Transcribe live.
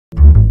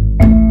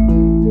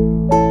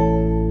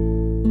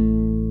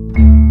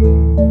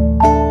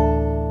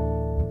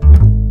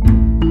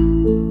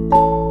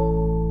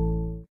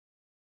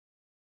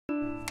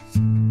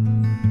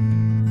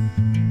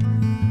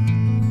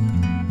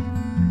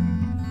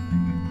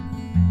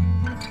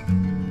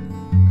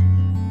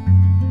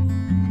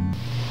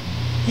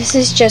This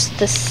is just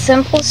the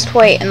simplest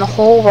way in the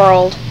whole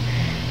world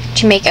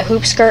to make a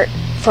hoop skirt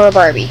for a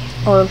Barbie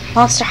or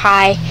Monster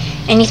High,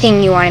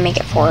 anything you want to make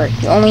it for.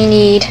 You only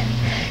need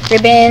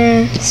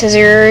ribbon,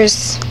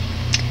 scissors,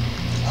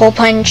 hole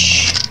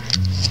punch,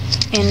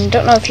 and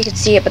don't know if you can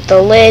see it, but the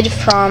lid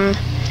from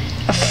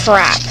a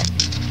frap.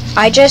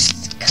 I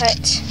just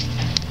cut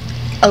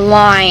a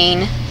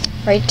line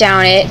right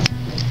down it,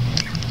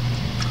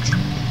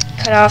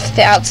 cut off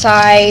the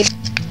outside,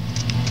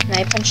 and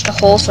I punched a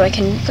hole so I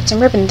can put some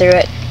ribbon through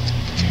it.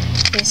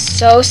 It's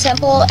so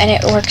simple and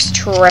it works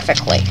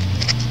terrifically.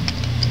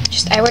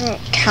 Just I wouldn't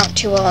count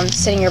too well on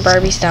sitting your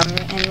Barbies down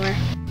anywhere.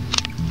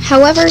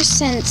 However,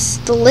 since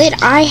the lid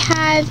I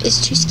have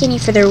is too skinny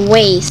for their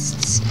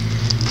waists,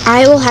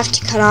 I will have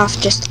to cut off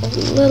just a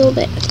little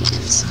bit at the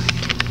inside.